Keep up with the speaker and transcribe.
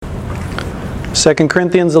2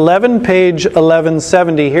 Corinthians 11, page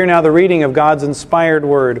 1170. Hear now the reading of God's inspired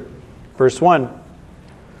word. Verse 1.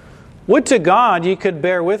 Would to God ye could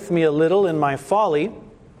bear with me a little in my folly,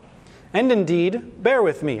 and indeed bear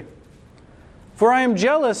with me. For I am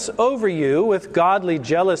jealous over you with godly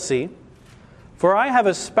jealousy, for I have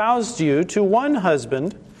espoused you to one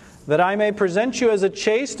husband, that I may present you as a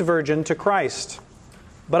chaste virgin to Christ.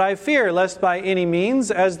 But I fear lest by any means,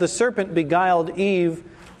 as the serpent beguiled Eve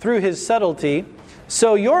through his subtlety,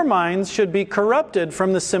 so your minds should be corrupted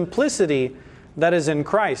from the simplicity that is in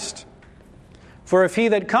Christ. For if he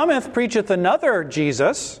that cometh preacheth another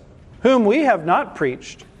Jesus, whom we have not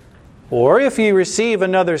preached, or if ye receive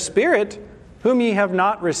another Spirit, whom ye have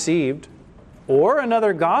not received, or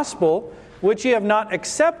another gospel, which ye have not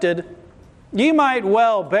accepted, ye might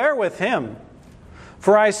well bear with him.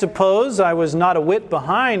 For I suppose I was not a whit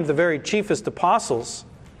behind the very chiefest apostles.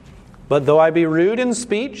 But though I be rude in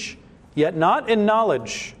speech, yet not in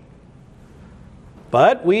knowledge.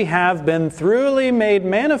 But we have been throughly made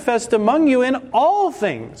manifest among you in all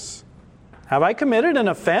things. Have I committed an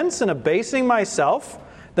offense in abasing myself,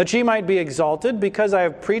 that ye might be exalted, because I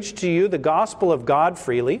have preached to you the gospel of God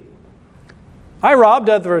freely? I robbed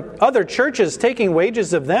other churches, taking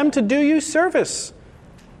wages of them to do you service.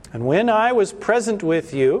 And when I was present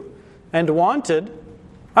with you and wanted,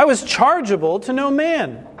 I was chargeable to no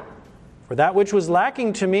man. For that which was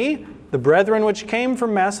lacking to me, the brethren which came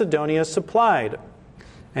from Macedonia supplied.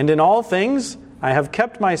 And in all things I have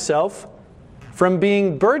kept myself from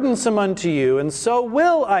being burdensome unto you, and so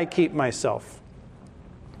will I keep myself.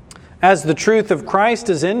 As the truth of Christ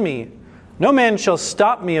is in me, no man shall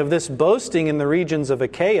stop me of this boasting in the regions of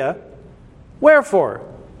Achaia. Wherefore?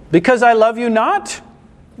 Because I love you not?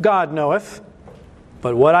 God knoweth.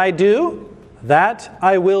 But what I do, that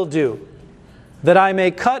I will do, that I may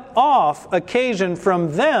cut off occasion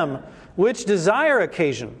from them which desire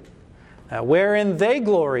occasion, that wherein they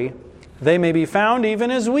glory, they may be found even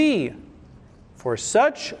as we. For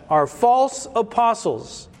such are false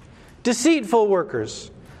apostles, deceitful workers,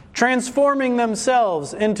 transforming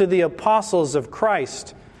themselves into the apostles of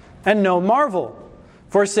Christ. And no marvel,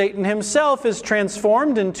 for Satan himself is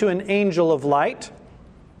transformed into an angel of light.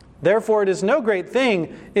 Therefore it is no great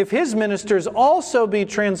thing if his ministers also be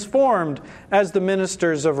transformed as the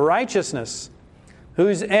ministers of righteousness,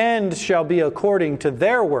 whose end shall be according to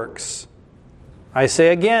their works. I say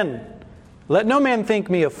again, let no man think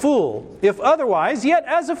me a fool. If otherwise, yet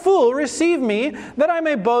as a fool receive me, that I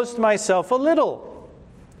may boast myself a little.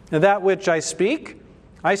 That which I speak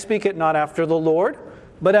it not after the Lord,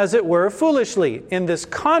 but as it were foolishly, in this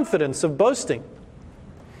confidence of boasting.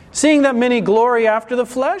 Seeing that many glory after the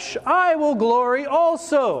flesh, I will glory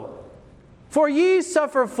also. For ye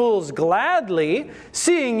suffer fools gladly,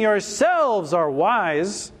 seeing yourselves are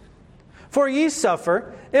wise. For ye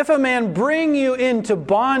suffer, if a man bring you into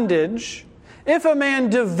bondage, if a man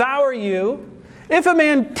devour you, if a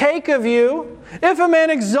man take of you, if a man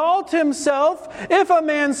exalt himself, if a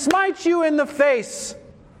man smite you in the face.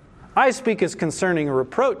 I speak as concerning a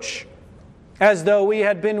reproach, as though we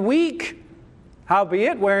had been weak.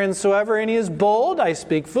 Howbeit, whereinsoever any is bold, I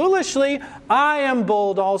speak foolishly, I am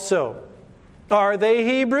bold also. Are they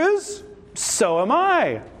Hebrews? So am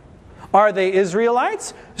I. Are they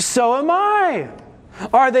Israelites? So am I.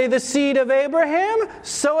 Are they the seed of Abraham?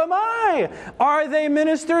 So am I. Are they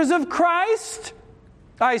ministers of Christ?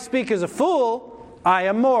 I speak as a fool, I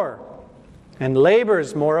am more. In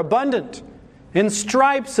labors more abundant, in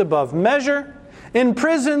stripes above measure, in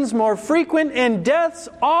prisons more frequent, in deaths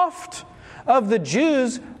oft. Of the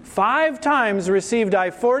Jews, 5 times received I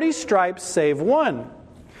 40 stripes, save one.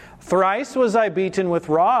 Thrice was I beaten with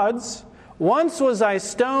rods. Once was I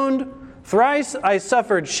stoned. Thrice I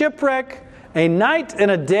suffered shipwreck. A night and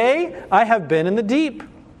a day I have been in the deep.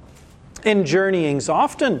 In journeyings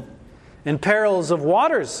often. In perils of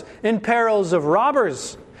waters. In perils of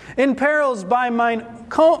robbers. In perils by mine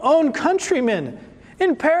own countrymen.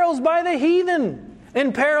 In perils by the heathen.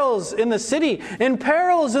 In perils in the city, in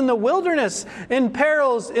perils in the wilderness, in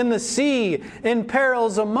perils in the sea, in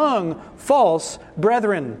perils among false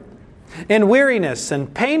brethren, in weariness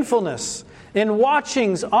and painfulness, in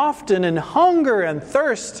watchings often, in hunger and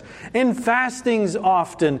thirst, in fastings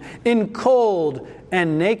often, in cold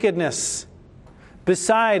and nakedness.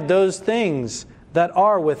 Beside those things that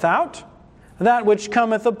are without, that which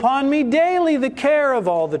cometh upon me daily, the care of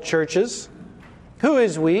all the churches. Who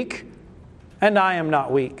is weak? And I am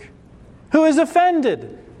not weak. Who is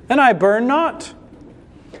offended? And I burn not.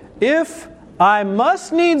 If I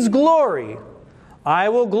must needs glory, I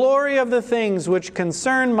will glory of the things which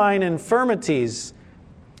concern mine infirmities,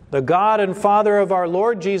 The God and Father of our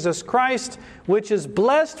Lord Jesus Christ, which is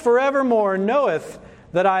blessed forevermore, knoweth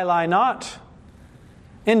that I lie not.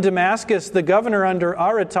 In Damascus, the governor under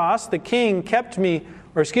Aretas, the king, kept the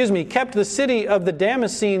city of the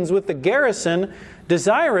Damascenes with the garrison,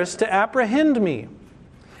 desirous to apprehend me.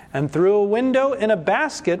 And through a window in a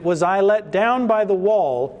basket was I let down by the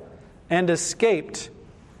wall, and escaped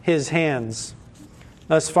his hands.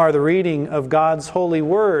 Thus far the reading of God's holy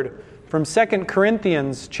word from 2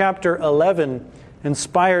 Corinthians chapter 11,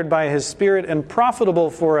 inspired by His Spirit and profitable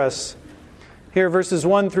for us. Here, verses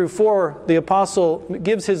 1 through 4, the apostle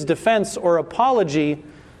gives his defense or apology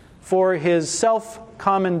for his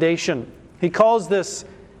self-commendation. He calls this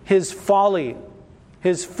his folly,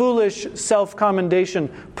 his foolish self-commendation,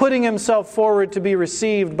 putting himself forward to be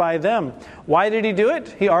received by them. Why did he do it?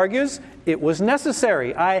 He argues, it was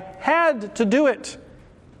necessary. I had to do it.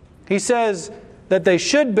 He says that they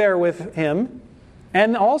should bear with him,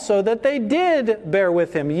 and also that they did bear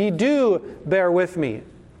with him. Ye do bear with me.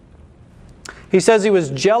 He says he was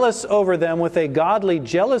jealous over them with a godly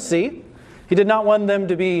jealousy. He did not want them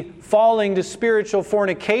to be falling to spiritual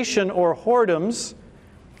fornication or whoredoms.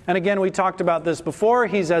 And again, we talked about this before.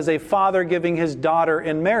 He's as a father giving his daughter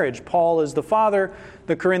in marriage. Paul is the father.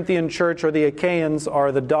 The Corinthian church or the Achaeans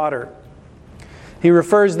are the daughter. He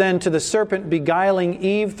refers then to the serpent beguiling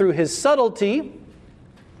Eve through his subtlety.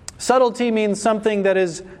 Subtlety means something that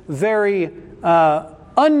is very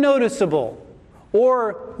unnoticeable.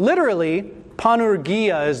 Or literally,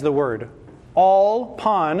 panurgia is the word. All,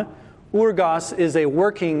 pan, urgos is a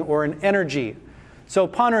working or an energy. So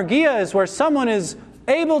panurgia is where someone is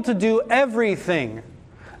able to do everything.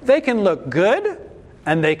 They can look good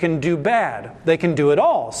and they can do bad. They can do it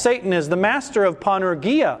all. Satan is the master of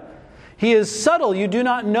panurgia. He is subtle. You do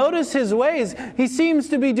not notice his ways. He seems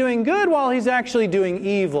to be doing good while he's actually doing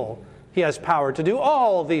evil. He has power to do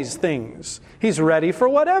all these things. He's ready for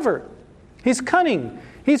whatever. He's cunning.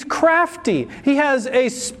 He's crafty. He has a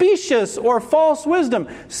specious or false wisdom.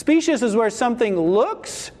 Specious is where something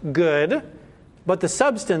looks good, but the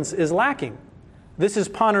substance is lacking. This is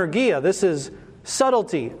panurgia. This is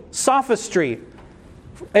subtlety, sophistry,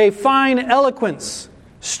 a fine eloquence,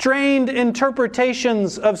 strained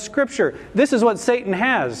interpretations of Scripture. This is what Satan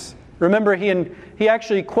has. Remember, he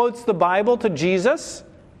actually quotes the Bible to Jesus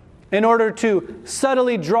in order to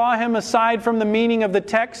subtly draw him aside from the meaning of the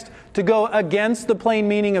text to go against the plain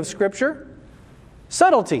meaning of Scripture.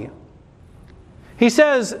 Subtlety. He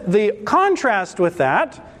says the contrast with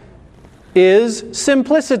that is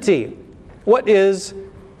simplicity. What is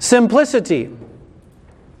simplicity?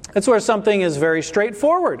 It's where something is very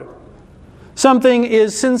straightforward. Something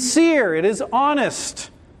is sincere. It is honest.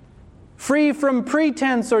 Free from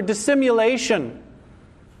pretense or dissimulation.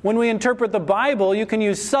 When we interpret the Bible, you can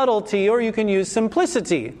use subtlety or you can use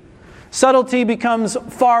simplicity. Subtlety becomes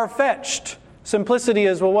far-fetched. Simplicity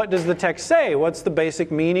is, well, what does the text say? What's the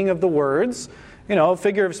basic meaning of the words? A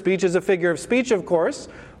figure of speech is a figure of speech, of course,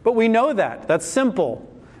 but we know that. That's simple.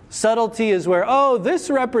 Subtlety is where, this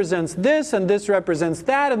represents this, and this represents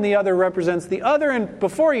that, and the other represents the other, and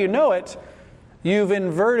before you know it, you've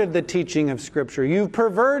inverted the teaching of Scripture. You've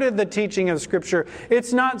perverted the teaching of Scripture.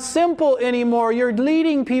 It's not simple anymore. You're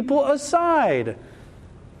leading people aside.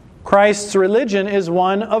 Christ's religion is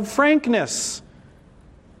one of frankness.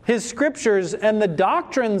 His Scriptures and the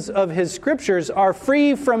doctrines of His Scriptures are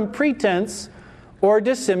free from pretense or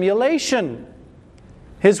dissimulation.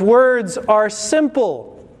 His words are simple.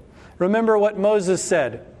 Remember what Moses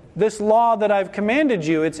said. This law that I've commanded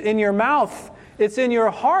you, it's in your mouth. It's in your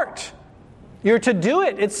heart. You're to do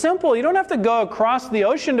it. It's simple. You don't have to go across the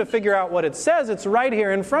ocean to figure out what it says. It's right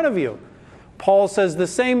here in front of you. Paul says the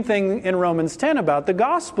same thing in Romans 10 about the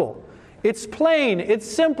gospel. It's plain. It's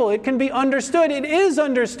simple. It can be understood. It is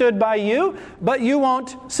understood by you, but you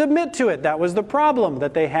won't submit to it. That was the problem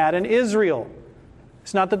that they had in Israel.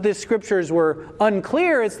 It's not that the Scriptures were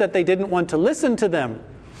unclear. It's that they didn't want to listen to them.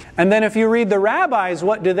 And then if you read the rabbis,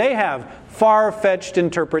 what do they have? Far-fetched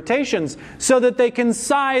interpretations so that they can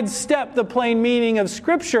sidestep the plain meaning of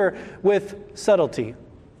Scripture with subtlety.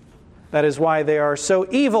 That is why they are so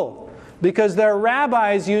evil, because their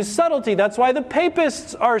rabbis use subtlety. That's why the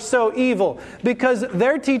papists are so evil, because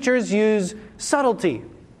their teachers use subtlety.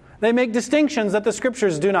 They make distinctions that the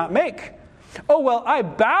Scriptures do not make. I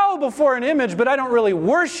bow before an image, but I don't really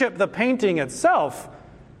worship the painting itself.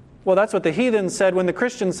 Well, that's what the heathens said when the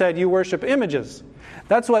Christians said, you worship images.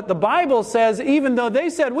 That's what the Bible says, even though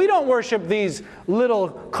they said, we don't worship these little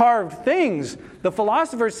carved things. The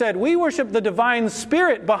philosophers said, we worship the divine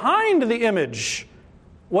spirit behind the image.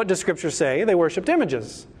 What does Scripture say? They worshipped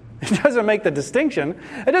images. It doesn't make the distinction.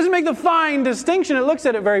 It doesn't make the fine distinction. It looks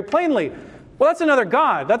at it very plainly. Well, that's another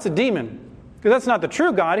god. That's a demon. Because that's not the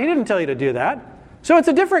true God. He didn't tell you to do that. So it's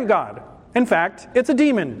a different god. In fact, it's a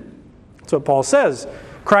demon. That's what Paul says.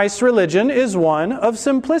 Christ's religion is one of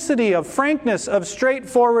simplicity, of frankness, of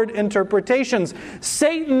straightforward interpretations.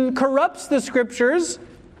 Satan corrupts the Scriptures,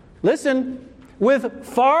 listen, with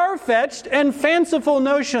far-fetched and fanciful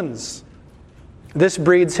notions. This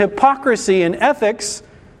breeds hypocrisy in ethics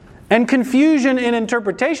and confusion in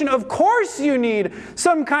interpretation. Of course you need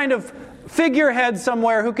some kind of figurehead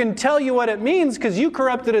somewhere who can tell you what it means because you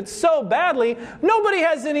corrupted it so badly, nobody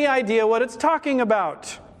has any idea what it's talking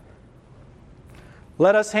about.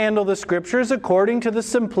 Let us handle the Scriptures according to the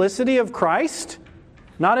simplicity of Christ,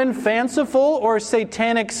 not in fanciful or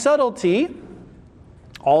satanic subtlety.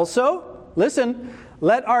 Also, listen,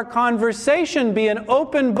 let our conversation be an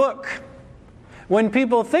open book. When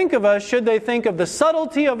people think of us, should they think of the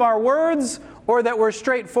subtlety of our words or that we're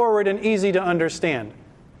straightforward and easy to understand?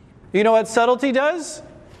 You know what subtlety does?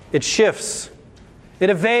 It shifts. It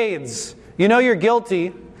evades. You know you're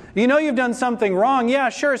guilty. You know you've done something wrong. Yeah,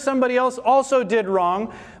 sure, somebody else also did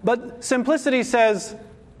wrong. But simplicity says,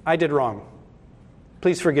 I did wrong.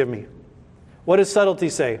 Please forgive me. What does subtlety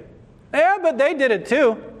say? Yeah, but they did it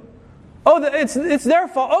too. Oh, it's their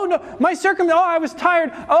fault. Oh, no, I was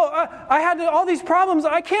tired. Oh, I had all these problems.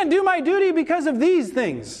 I can't do my duty because of these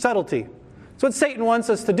things. Subtlety. That's what Satan wants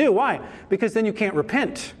us to do. Why? Because then you can't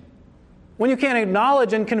repent. When you can't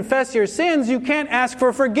acknowledge and confess your sins, you can't ask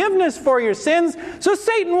for forgiveness for your sins. So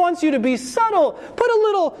Satan wants you to be subtle. Put a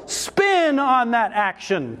little spin on that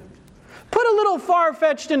action. Put a little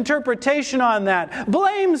far-fetched interpretation on that.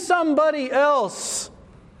 Blame somebody else.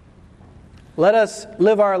 Let us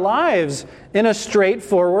live our lives in a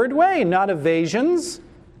straightforward way, not evasions,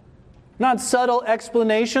 not subtle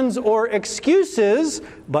explanations or excuses,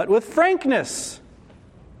 but with frankness.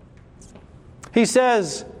 He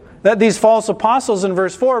says that these false apostles in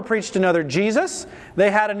verse 4 preached another Jesus,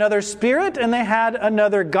 they had another spirit, and they had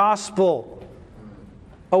another gospel.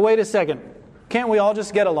 Oh, wait a second. Can't we all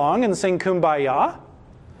just get along and sing Kumbaya?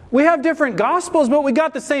 We have different gospels, but we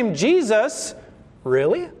got the same Jesus.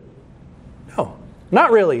 Really? No,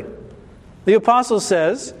 not really. The apostle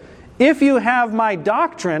says, if you have my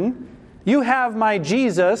doctrine, you have my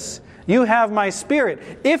Jesus, you have my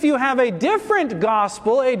spirit. If you have a different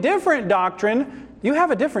gospel, a different doctrine, you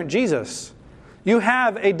have a different Jesus. You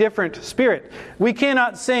have a different spirit. We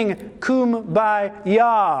cannot sing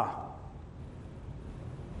Kumbaya.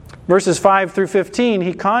 Verses 5 through 15,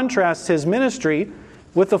 he contrasts his ministry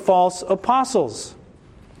with the false apostles.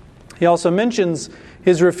 He also mentions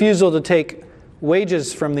his refusal to take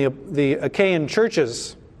wages from the Achaean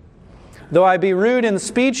churches. Though I be rude in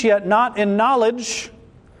speech, yet not in knowledge.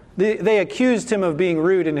 They accused him of being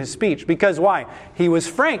rude in his speech. Because why? He was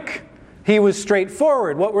frank. He was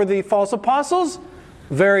straightforward. What were the false apostles?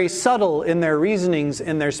 Very subtle in their reasonings,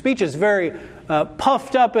 in their speeches. Very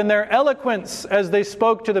puffed up in their eloquence as they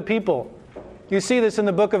spoke to the people. You see this in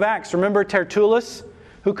the book of Acts. Remember Tertullus,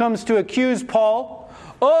 who comes to accuse Paul?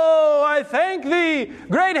 Oh, I thank thee,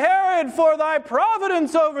 great Herod, for thy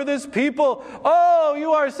providence over this people. Oh,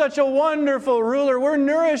 you are such a wonderful ruler. We're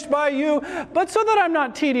nourished by you. But so that I'm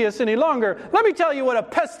not tedious any longer, let me tell you what a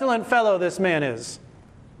pestilent fellow this man is.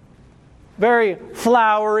 Very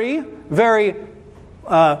flowery, very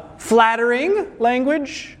flattering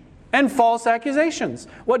language, and false accusations.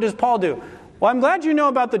 What does Paul do? Well, I'm glad you know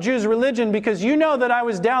about the Jews' religion because you know that I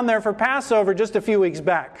was down there for Passover just a few weeks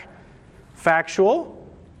back. Factual.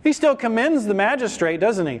 He still commends the magistrate,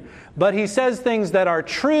 doesn't he? But he says things that are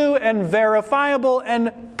true and verifiable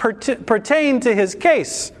and pertain to his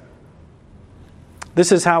case.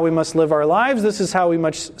 This is how we must live our lives. This is how we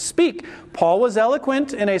must speak. Paul was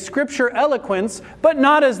eloquent in a scripture eloquence, but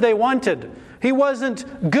not as they wanted. He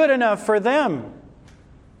wasn't good enough for them.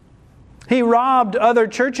 He robbed other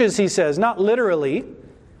churches, he says, not literally,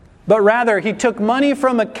 but rather he took money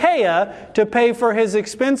from Achaia to pay for his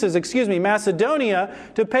expenses. Macedonia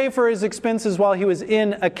to pay for his expenses while he was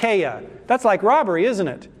in Achaia. That's like robbery, isn't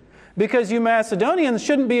it? Because you Macedonians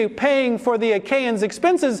shouldn't be paying for the Achaeans'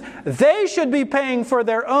 expenses. They should be paying for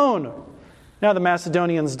their own. Now the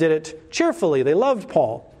Macedonians did it cheerfully. They loved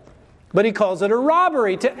Paul. But he calls it a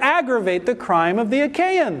robbery to aggravate the crime of the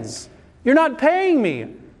Achaeans. You're not paying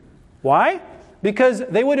me. Why? Because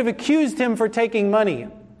they would have accused him for taking money.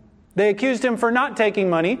 They accused him for not taking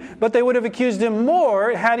money, but they would have accused him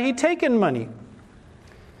more had he taken money.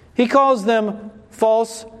 He calls them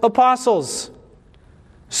false apostles.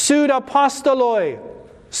 Pseudapostoloi.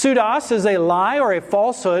 Pseudos is a lie or a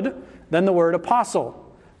falsehood, then the word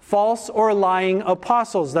apostle. false or lying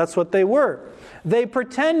apostles. That's what they were. They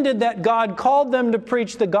pretended that God called them to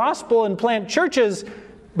preach the gospel and plant churches,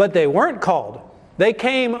 but they weren't called. They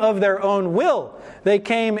came of their own will. They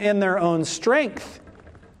came in their own strength.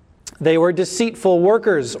 They were deceitful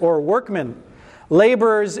workers or workmen,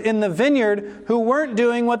 laborers in the vineyard who weren't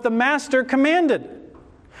doing what the master commanded.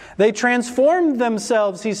 They transformed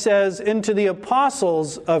themselves, he says, into the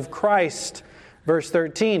apostles of Christ. Verse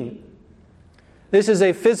 13. This is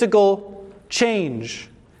a physical change.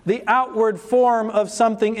 The outward form of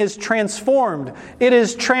something is transformed. It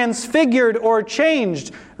is transfigured or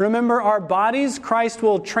changed. Remember our bodies? Christ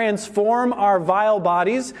will transform our vile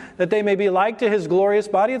bodies that they may be like to His glorious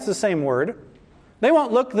body. It's the same word. They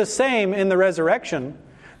won't look the same in the resurrection.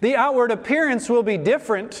 The outward appearance will be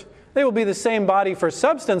different. They will be the same body for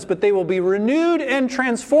substance, but they will be renewed and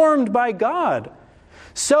transformed by God.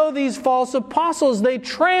 So these false apostles, they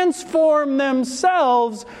transform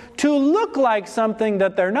themselves to look like something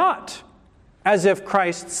that they're not, as if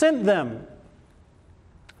Christ sent them.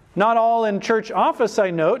 Not all in church office,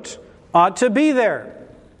 I note, ought to be there.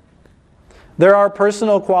 There are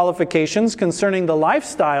personal qualifications concerning the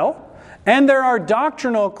lifestyle, and there are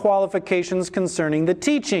doctrinal qualifications concerning the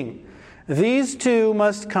teaching. These two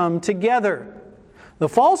must come together. The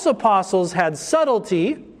false apostles had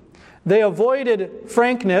subtlety. They avoided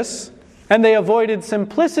frankness, and they avoided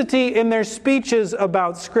simplicity in their speeches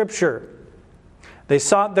about Scripture. They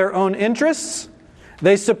sought their own interests,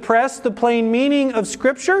 they suppressed the plain meaning of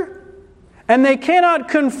Scripture, and they cannot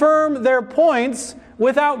confirm their points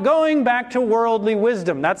without going back to worldly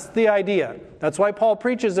wisdom. That's the idea. That's why Paul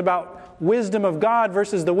preaches about wisdom of God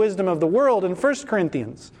versus the wisdom of the world in 1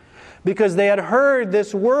 Corinthians. Because they had heard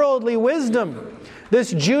this worldly wisdom,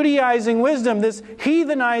 this Judaizing wisdom, this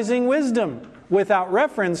heathenizing wisdom, without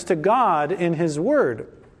reference to God in His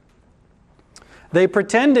Word. They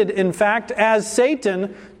pretended, in fact, as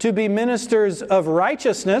Satan, to be ministers of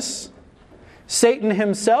righteousness. Satan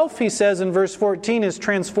himself, he says in verse 14, is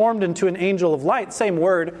transformed into an angel of light. Same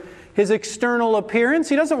word. His external appearance,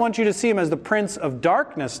 he doesn't want you to see him as the prince of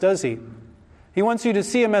darkness, does he? He wants you to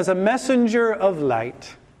see him as a messenger of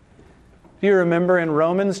light. Do you remember in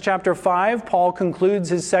Romans chapter 5, Paul concludes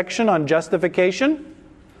his section on justification?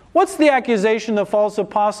 What's the accusation the false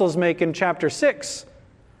apostles make in chapter 6?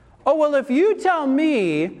 Oh, well, if you tell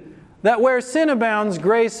me that where sin abounds,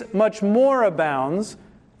 grace much more abounds,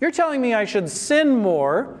 you're telling me I should sin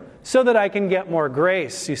more so that I can get more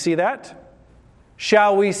grace. You see that?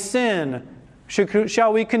 Shall we sin?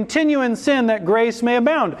 Shall we continue in sin that grace may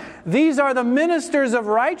abound? These are the ministers of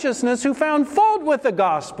righteousness who found fault with the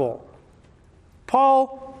gospel.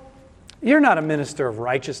 Paul, you're not a minister of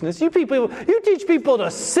righteousness. You teach people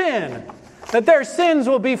to sin, that their sins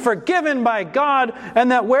will be forgiven by God,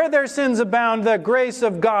 and that where their sins abound, the grace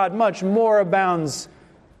of God much more abounds.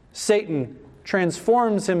 Satan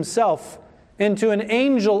transforms himself into an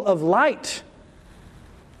angel of light.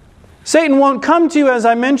 Satan won't come to you, as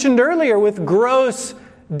I mentioned earlier, with gross,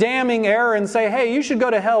 damning error and say, hey, you should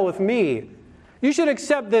go to hell with me. You should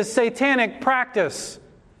accept this satanic practice.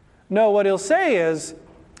 No, what he'll say is,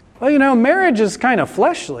 well, marriage is kind of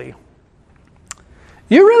fleshly.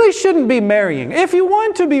 You really shouldn't be marrying. If you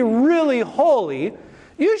want to be really holy,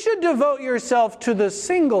 you should devote yourself to the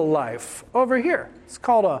single life over here. It's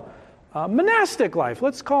called a monastic life.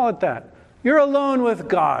 Let's call it that. You're alone with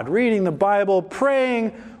God, reading the Bible,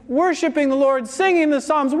 praying, worshiping the Lord, singing the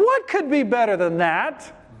Psalms. What could be better than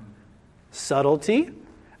that? Subtlety.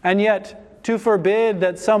 And yet, to forbid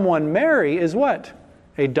that someone marry is what?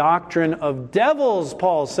 A doctrine of devils,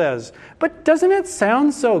 Paul says. But doesn't it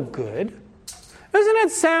sound so good? Doesn't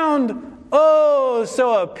it sound,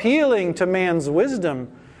 so appealing to man's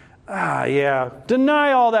wisdom?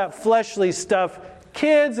 Deny all that fleshly stuff.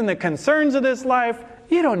 Kids and the concerns of this life,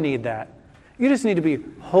 you don't need that. You just need to be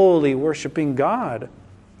wholly worshiping God.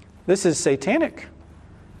 This is satanic.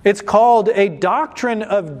 It's called a doctrine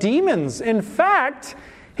of demons. In fact,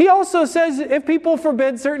 he also says if people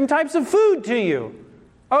forbid certain types of food to you,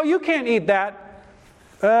 oh, you can't eat that.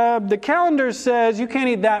 The calendar says you can't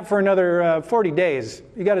eat that for another 40 days.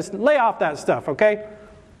 You got to lay off that stuff, okay?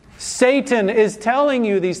 Satan is telling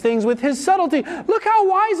you these things with his subtlety. Look how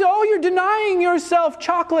wise, you're denying yourself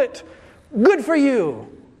chocolate. Good for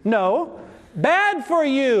you. No, bad for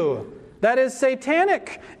you. That is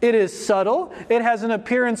satanic. It is subtle. It has an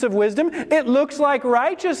appearance of wisdom. It looks like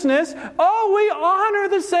righteousness. Oh, we honor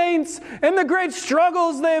the saints and the great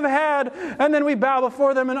struggles they've had. And then we bow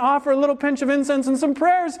before them and offer a little pinch of incense and some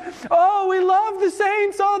prayers. Oh, we love the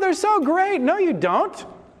saints. Oh, they're so great. No, you don't.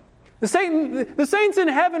 The saints in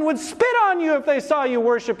heaven would spit on you if they saw you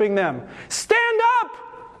worshiping them. Stand up.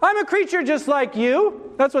 I'm a creature just like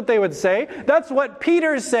you. That's what they would say. That's what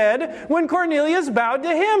Peter said when Cornelius bowed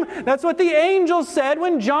to him. That's what the angel said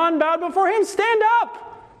when John bowed before him. Stand up.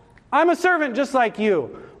 I'm a servant just like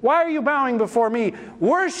you. Why are you bowing before me?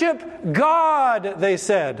 Worship God, they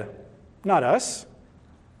said. Not us.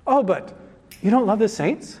 Oh, but you don't love the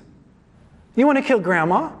saints? You want to kill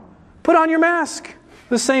grandma? Put on your mask.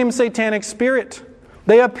 The same satanic spirit.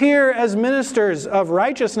 They appear as ministers of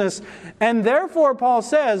righteousness, and therefore, Paul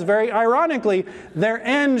says, very ironically, their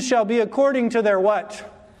end shall be according to their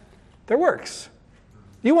what? Their works.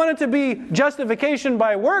 You want it to be justification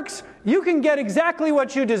by works? You can get exactly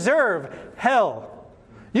what you deserve. Hell.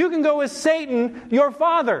 You can go with Satan, your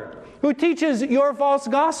father, who teaches your false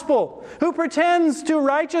gospel, who pretends to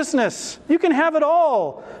righteousness. You can have it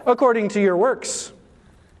all according to your works.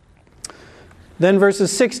 Then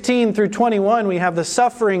verses 16 through 21, we have the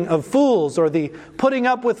suffering of fools, or the putting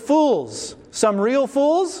up with fools. Some real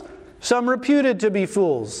fools, some reputed to be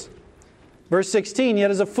fools. Verse 16, yet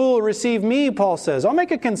as a fool receive me, Paul says. I'll make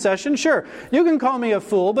a concession, sure. You can call me a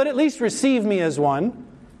fool, but at least receive me as one.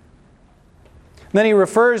 Then he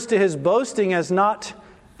refers to his boasting as not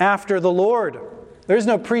after the Lord. There's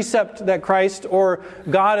no precept that Christ or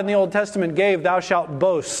God in the Old Testament gave, thou shalt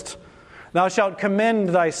boast. Thou shalt commend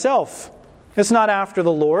thyself. It's not after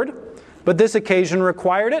the Lord, but this occasion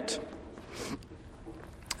required it.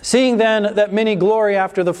 Seeing then that many glory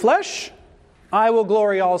after the flesh, I will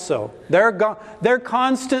glory also. They're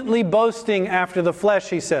constantly boasting after the flesh,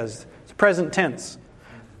 he says. It's present tense.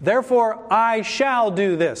 Therefore, I shall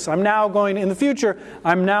do this. I'm now going, in the future,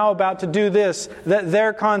 I'm now about to do this that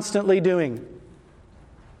they're constantly doing.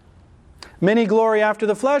 Many glory after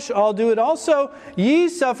the flesh, I'll do it also. Ye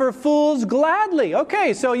suffer fools gladly.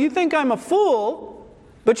 Okay, so you think I'm a fool,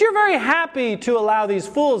 but you're very happy to allow these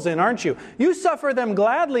fools in, aren't you? You suffer them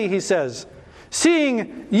gladly, he says.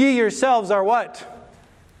 Seeing ye yourselves are what?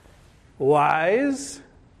 Wise.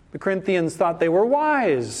 The Corinthians thought they were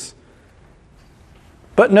wise.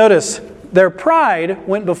 But notice, their pride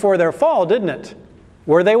went before their fall, didn't it?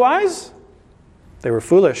 Were they wise? They were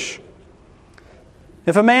foolish.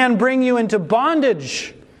 If a man bring you into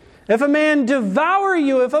bondage, if a man devour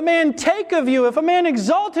you, if a man take of you, if a man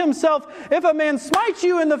exalt himself, if a man smite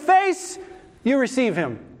you in the face, you receive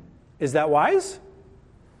him. Is that wise?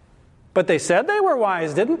 But they said they were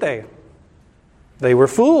wise, didn't they? They were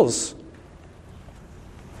fools.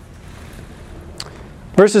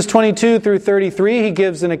 Verses 22 through 33, he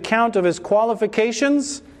gives an account of his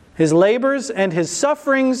qualifications, his labors, and his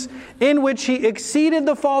sufferings, in which he exceeded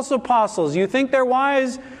the false apostles. You think they're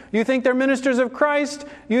wise? You think they're ministers of Christ?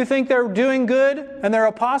 You think they're doing good and they're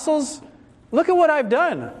apostles? Look at what I've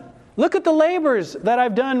done. Look at the labors that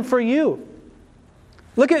I've done for you.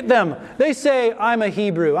 Look at them. They say, I'm a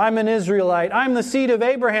Hebrew, I'm an Israelite, I'm the seed of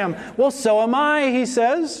Abraham. Well, so am I, he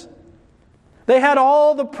says. They had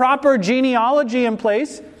all the proper genealogy in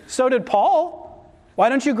place. So did Paul. Why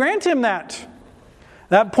don't you grant him that?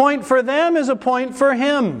 That point for them is a point for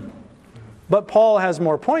him. But Paul has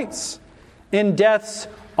more points. In death's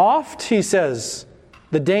oft, he says,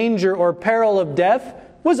 the danger or peril of death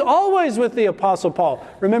was always with the Apostle Paul.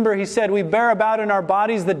 Remember, he said, we bear about in our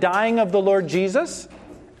bodies the dying of the Lord Jesus.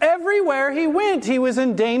 Everywhere he went, he was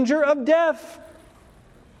in danger of death.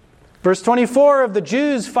 Verse 24, of the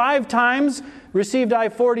Jews 5 times received I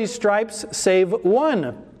 40 stripes, save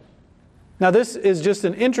one. Now this is just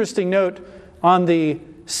an interesting note on the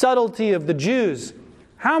subtlety of the Jews.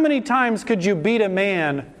 How many times could you beat a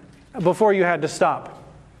man before you had to stop?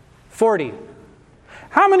 40.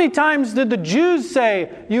 How many times did the Jews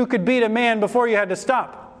say you could beat a man before you had to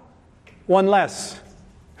stop? 1 less.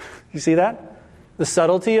 You see that? The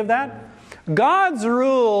subtlety of that? God's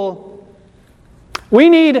rule, we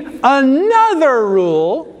need another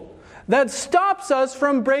rule that stops us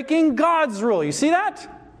from breaking God's rule. You see that?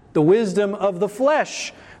 The wisdom of the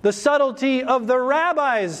flesh. The subtlety of the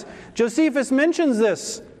rabbis. Josephus mentions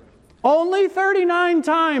this. Only 39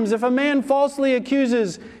 times if a man falsely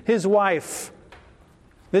accuses his wife.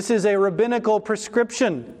 This is a rabbinical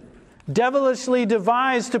prescription, devilishly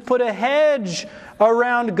devised to put a hedge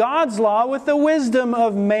around God's law with the wisdom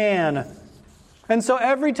of man. And so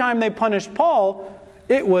every time they punished Paul,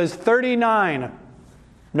 it was 39.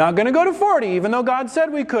 Not going to go to 40, even though God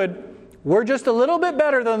said we could. We're just a little bit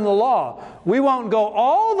better than the law. We won't go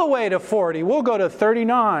all the way to 40. We'll go to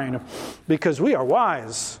 39 because we are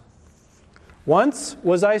wise. Once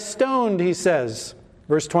was I stoned, he says.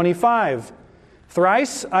 Verse 25.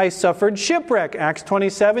 Thrice I suffered shipwreck. Acts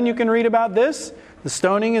 27, you can read about this. The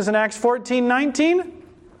stoning is in Acts 14:19.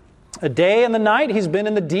 A day and the night he's been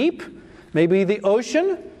in the deep, maybe the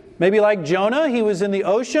ocean, Maybe like Jonah, he was in the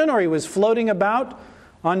ocean or he was floating about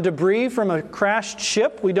on debris from a crashed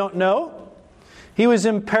ship. We don't know. He was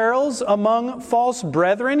in perils among false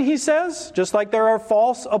brethren, he says. Just like there are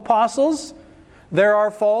false apostles, there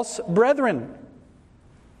are false brethren.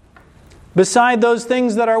 Beside those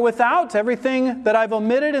things that are without, everything that I've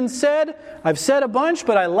omitted and said, I've said a bunch,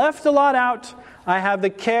 but I left a lot out. I have the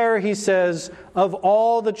care, he says, of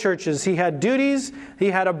all the churches. He had duties, he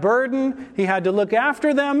had a burden, he had to look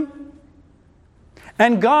after them.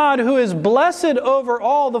 And God, who is blessed over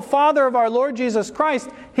all, the Father of our Lord Jesus Christ,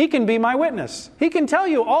 He can be my witness. He can tell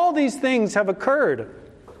you all these things have occurred.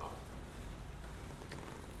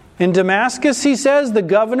 In Damascus, he says, the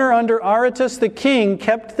governor under Aretas the king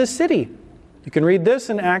kept the city. You can read this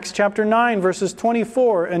in Acts chapter 9, verses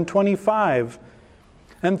 24 and 25.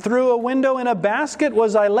 And through a window in a basket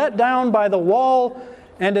was I let down by the wall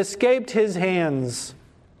and escaped his hands.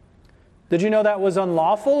 Did you know that was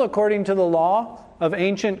unlawful according to the law of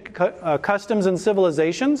ancient customs and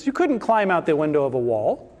civilizations? You couldn't climb out the window of a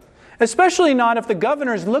wall, especially not if the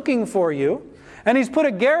governor's looking for you. And he's put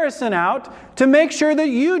a garrison out to make sure that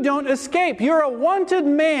you don't escape. You're a wanted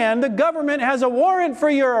man. The government has a warrant for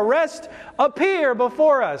your arrest. Appear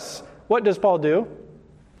before us. What does Paul do?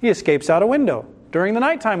 He escapes out a window during the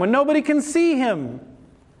nighttime when nobody can see him.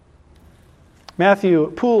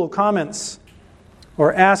 Matthew Poole comments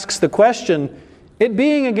or asks the question, it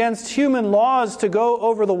being against human laws to go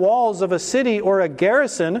over the walls of a city or a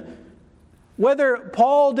garrison, whether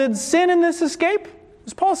Paul did sin in this escape?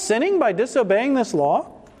 Is Paul sinning by disobeying this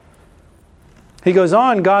law? He goes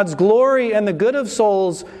on, God's glory and the good of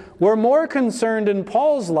souls were more concerned in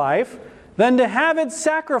Paul's life than to have it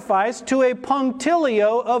sacrificed to a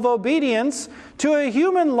punctilio of obedience to a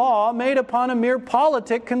human law made upon a mere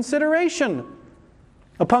politic consideration.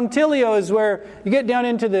 A punctilio is where you get down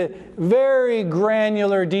into the very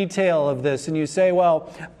granular detail of this and you say,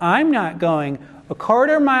 well, I'm not going a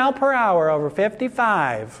quarter mile per hour over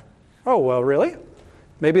 55. Oh, well, really?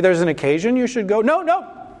 Maybe there's an occasion you should go.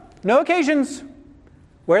 No occasions.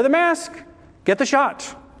 Wear the mask. Get the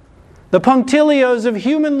shot. The punctilios of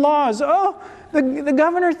human laws. Oh, the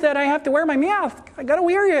governor said I have to wear my mask. I got to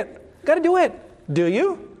wear it. Got to do it. Do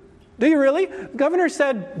you? Do you really? The governor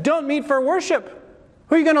said don't meet for worship.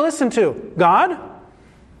 Who are you going to listen to? God?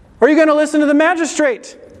 Or are you going to listen to the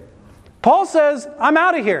magistrate? Paul says, I'm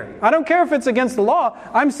out of here. I don't care if it's against the law.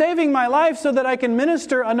 I'm saving my life so that I can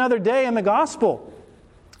minister another day in the gospel.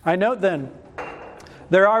 I note then,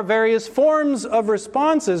 there are various forms of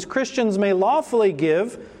responses Christians may lawfully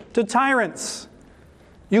give to tyrants.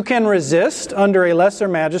 You can resist under a lesser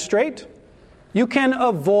magistrate. You can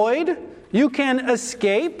avoid. You can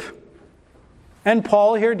escape. And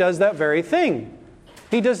Paul here does that very thing.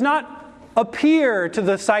 He does not appear to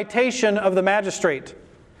the citation of the magistrate.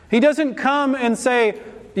 He doesn't come and say,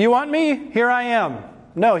 you want me? Here I am.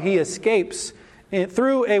 No, he escapes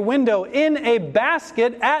through a window in a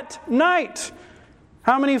basket at night.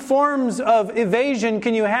 How many forms of evasion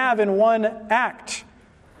can you have in one act?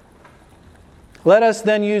 Let us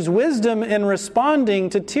then use wisdom in responding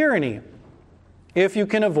to tyranny. If you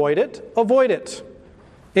can avoid it, avoid it.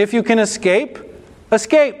 If you can escape,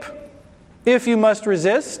 escape. If you must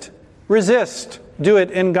resist, resist. Do it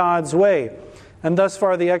in God's way. And thus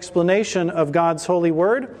far the explanation of God's holy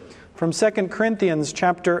word from 2 Corinthians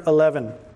chapter 11.